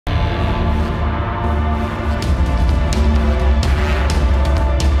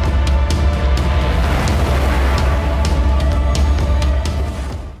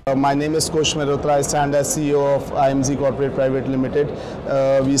My name is Kush Mehrotra. I stand as CEO of IMZ Corporate Private Limited.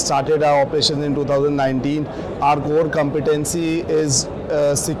 We started our operations in 2019. Our core competency is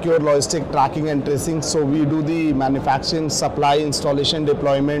secure logistic tracking and tracing. So we do the manufacturing, supply, installation,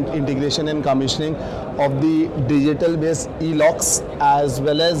 deployment, integration and commissioning of the digital based e-locks as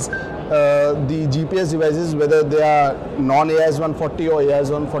well as the GPS devices, whether they are non-AIS 140 or AIS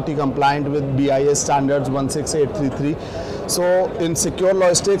 140 compliant with BIS standards 16833. So in secure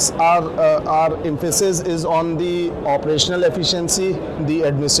logistics, our emphasis is on the operational efficiency, the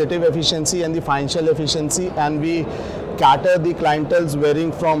administrative efficiency and the financial efficiency, and we cater the clienteles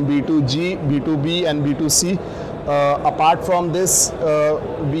varying from B2G, B2B and B2C. Apart from this,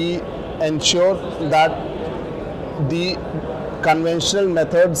 we ensure that the conventional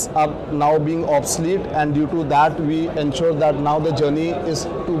methods are now being obsolete, and due to that we ensure that now the journey is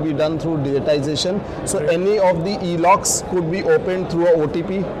to be done through digitization. So any of the e-locks could be opened through a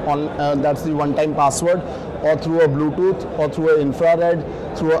OTP on that's the one-time password, or through a Bluetooth, or through an infrared,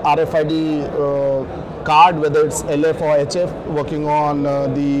 through a RFID card, whether it's LF or HF, working on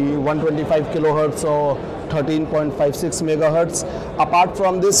the 125 kilohertz or 13.56 megahertz. Apart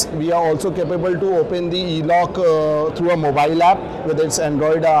from this, we are also capable to open the e-lock through a mobile app, whether it's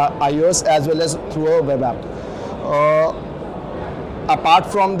Android or iOS, as well as through a web app. Apart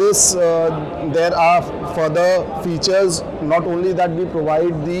from this, there are further features. Not only that we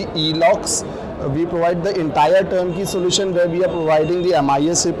provide the e-locks, we provide the entire turnkey solution where we are providing the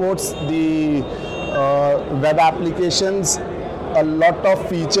MIS reports, the web applications, a lot of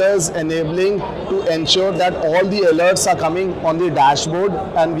features enabling to ensure that all the alerts are coming on the dashboard,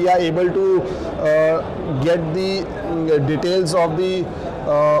 and we are able to get the details of the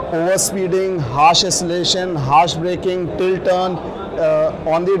overspeeding, harsh acceleration, harsh braking, tilt turn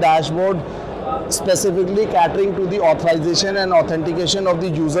on the dashboard, specifically catering to the authorization and authentication of the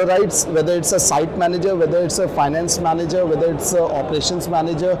user rights, whether it's a site manager, whether it's a finance manager, whether it's a operations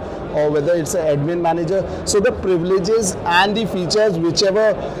manager, or whether it's an admin manager. So the privileges and the features,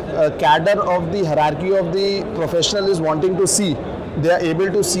 whichever cadre of the hierarchy of the professional is wanting to see, they are able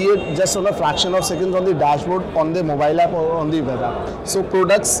to see it just on a fraction of seconds on the dashboard, on the mobile app or on the web app. So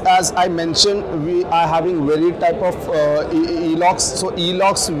products, as I mentioned, we are having varied type of e-locks. So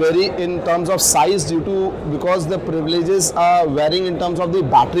e-locks vary in terms of size because the privileges are varying in terms of the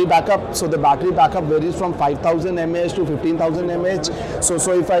battery backup. So the battery backup varies from 5000 mAh to 15,000 mAh.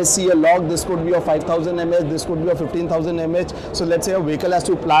 So if I see a log, this could be of 5000 mAh, this could be of 15,000 mAh. So let's say a vehicle has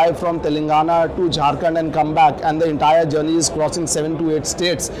to fly from Telangana to Jharkhand and come back, and the entire journey is crossing 7 to 8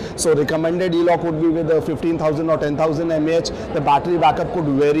 states. So recommended e-lock would be with 15,000 or 10,000 mAh. The battery backup could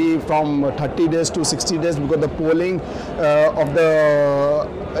vary from 30 days to 60 days because the polling of the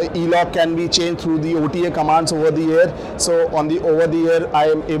e-lock can be changed through the OTA commands over the air. So on the over the air, I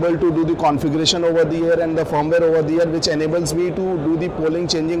am able to do the configuration over the air and the firmware over the air, which enables me to do the polling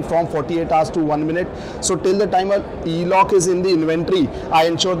changing from 48 hours to 1 minute. So till the time a e-lock is in the inventory, I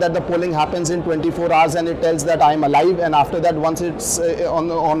ensure that the polling happens in 24 hours and it tells that I am alive, and after that, once it's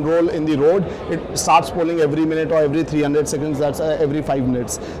on roll in the road, it starts polling every minute or every 300 seconds, that's every 5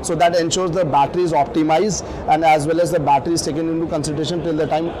 minutes. So that ensures the battery is optimized, and as well as the battery is taken into consideration till the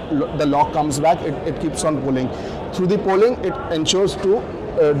time the lock comes back, it keeps on polling. Through the polling, it ensures to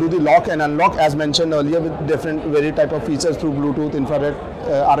do the lock and unlock, as mentioned earlier, with different very type of features through Bluetooth, infrared,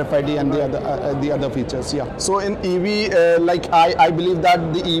 RFID and the other features. Yeah. So in EV, like I believe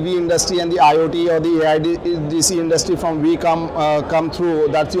that the EV industry and the IoT or the AIDC industry from we come through,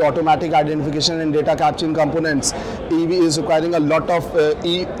 that's the automatic identification and data capturing components. EV is requiring a lot of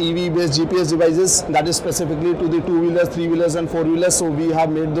EV based GPS devices, that is specifically to the 2-wheelers, 3-wheelers and 4-wheelers. So we have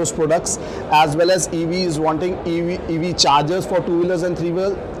made those products, as well as EV is wanting EV chargers for 2-wheelers and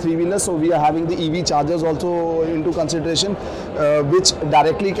 3-wheelers. So we are having the EV chargers also into consideration, which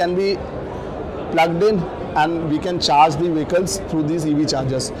directly can be plugged in, and we can charge the vehicles through these EV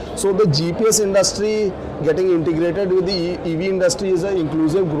chargers. So the GPS industry getting integrated with the EV industry is an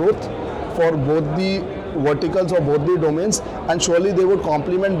inclusive growth for both the verticals or both the domains, and surely they would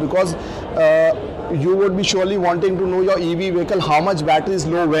complement, because you would be surely wanting to know your EV vehicle how much battery is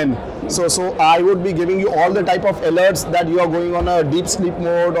low when. So I would be giving you all the type of alerts that you are going on a deep sleep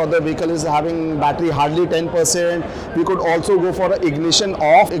mode, or the vehicle is having battery hardly 10%. We could also go for an ignition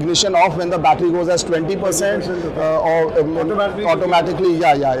off when the battery goes as 20%, or automatically.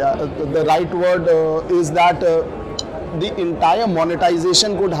 Yeah. The right word is that the entire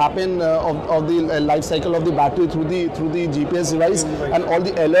monetization could happen of the life cycle of the battery through the GPS device, and all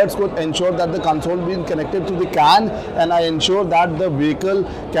the alerts could ensure that the console being connected to the CAN, and I ensure that the vehicle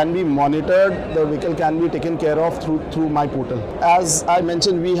can be monitored, the vehicle can be taken care of through my portal. As I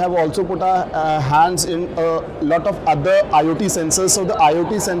mentioned, we have also put our hands in a lot of other IoT sensors. So the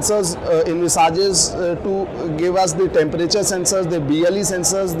IoT sensors envisages to give us the temperature sensors, the BLE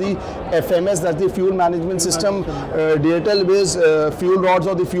sensors, the FMS, that's the fuel management system, digital based fuel rods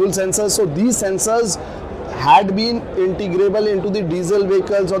or the fuel sensors. So these sensors had been integrable into the diesel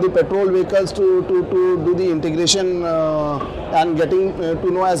vehicles or the petrol vehicles to do the integration and getting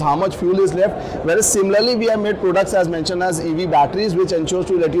to know as how much fuel is left. Whereas similarly, we have made products as mentioned as EV batteries, which ensures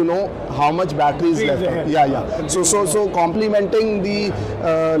to let you know how much battery is left. Yeah. So complementing the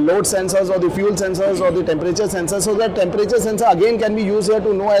load sensors or the fuel sensors or the temperature sensors, so that temperature sensor again can be used here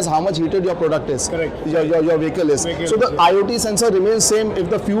to know as how much heated your product is. Correct. Your vehicle is. So the IoT sensor remains same. If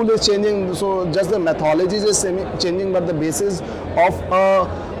the fuel is changing, so just the methodology is changing, but the basis of a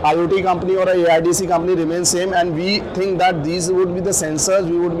IoT company or a AIDC company remains same, and we think that these would be the sensors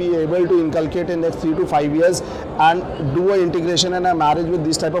we would be able to inculcate in the next 3 to 5 years and do an integration and a marriage with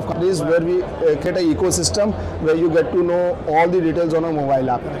these type of companies where we create an ecosystem where you get to know all the details on a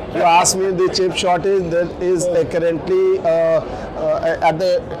mobile app. You ask me the chip shortage, there is currently at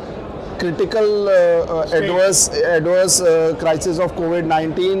the critical adverse crisis of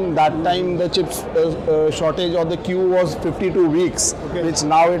COVID-19. That time the chip shortage or the queue was 52 weeks, which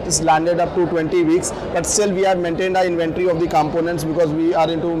now it is landed up to 20 weeks. But still we have maintained our inventory of the components because we are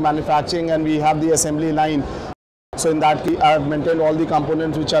into manufacturing and we have the assembly line. So in that case, I have maintained all the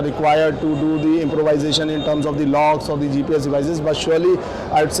components which are required to do the improvisation in terms of the locks or the GPS devices. But surely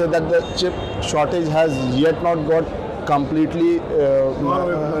I would say that the chip shortage has yet not got completely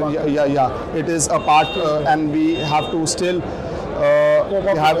it is a part and we have to still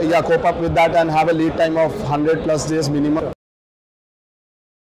cope up with that and have a lead time of 100+ days minimum.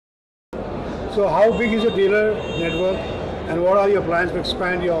 So how big is your dealer network and what are your plans to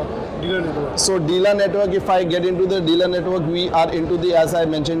expand your dealer network? So dealer network, if I get into the dealer network, we are into the, as I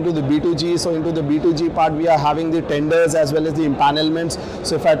mentioned, to the B2G. So into the B2G part, we are having the tenders as well as the empanelments.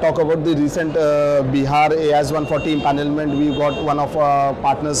 So if I talk about the recent Bihar AS 140 empanelment, we got one of our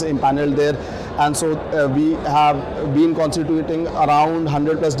partners empaneled there. And so we have been constituting around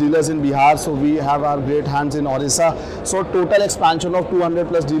 100+ dealers in Bihar. So we have our great hands in Orissa. So total expansion of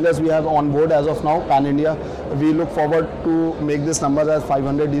 200+ dealers we have on board as of now, pan India. We look forward to make this number as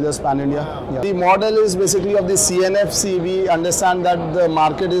 500 dealers pan India. Yeah. The model is basically of the CNFC. We understand that the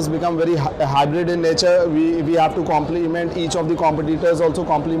market is become very hybrid in nature. We have to complement each of the competitors, also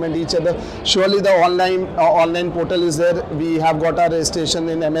complement each other. Surely the online portal is there. We have got our registration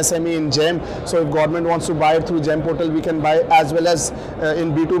in MSME in GEM. So if government wants to buy it through GEM portal, we can buy, as well as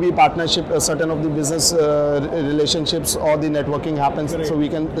in B2B partnership, certain of the business relationships or the networking happens. So we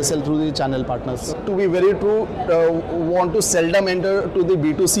can sell through the channel partners. To be very true, want to seldom enter to the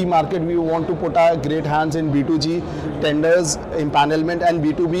B2C market. We want to put our great hands in B2G, tenders, empanelment and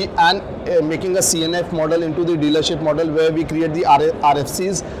B2B, and making a CNF model into the dealership model where we create the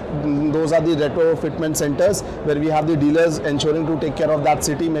RFCs. Those are the retrofitment centers where we have the dealers ensuring to take care of that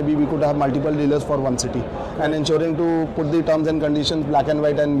city. Maybe we could have multiple dealers for one city, and ensuring to put the terms and conditions black and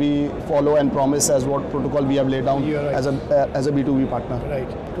white, and we follow and promise as what protocol we have laid down as a B2B partner.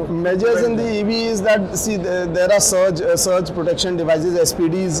 Right. Measures in the EV is that, see, there are surge protection devices,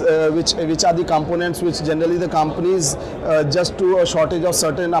 SPDs, which are the components which generally the companies just to a shortage of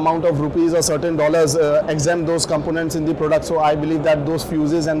certain amount of rupees or certain dollars exempt those components in the product. So I believe that those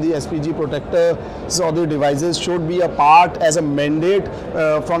fuses and the SPG protectors or the devices should be a part as a mandate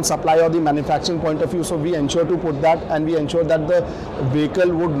from supply or the manufacturing point of view. So we ensure to put that, and we ensure that the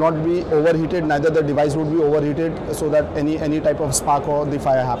vehicle would not be overheated, neither the device would be overheated, so that any type of spark or the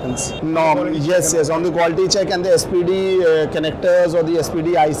fire happens. No, yes, on the quality check, and the SPD connectors or the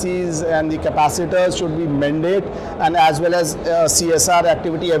SPD ICs and the capacitors should be mandate, and as well as CSR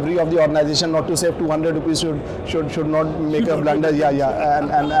activity, every of the organization, not to save 200 rupees, should not make a blunder,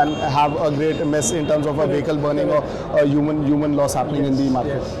 and have a great mess in terms of a vehicle burning or human loss happening in the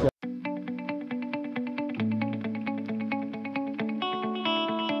market.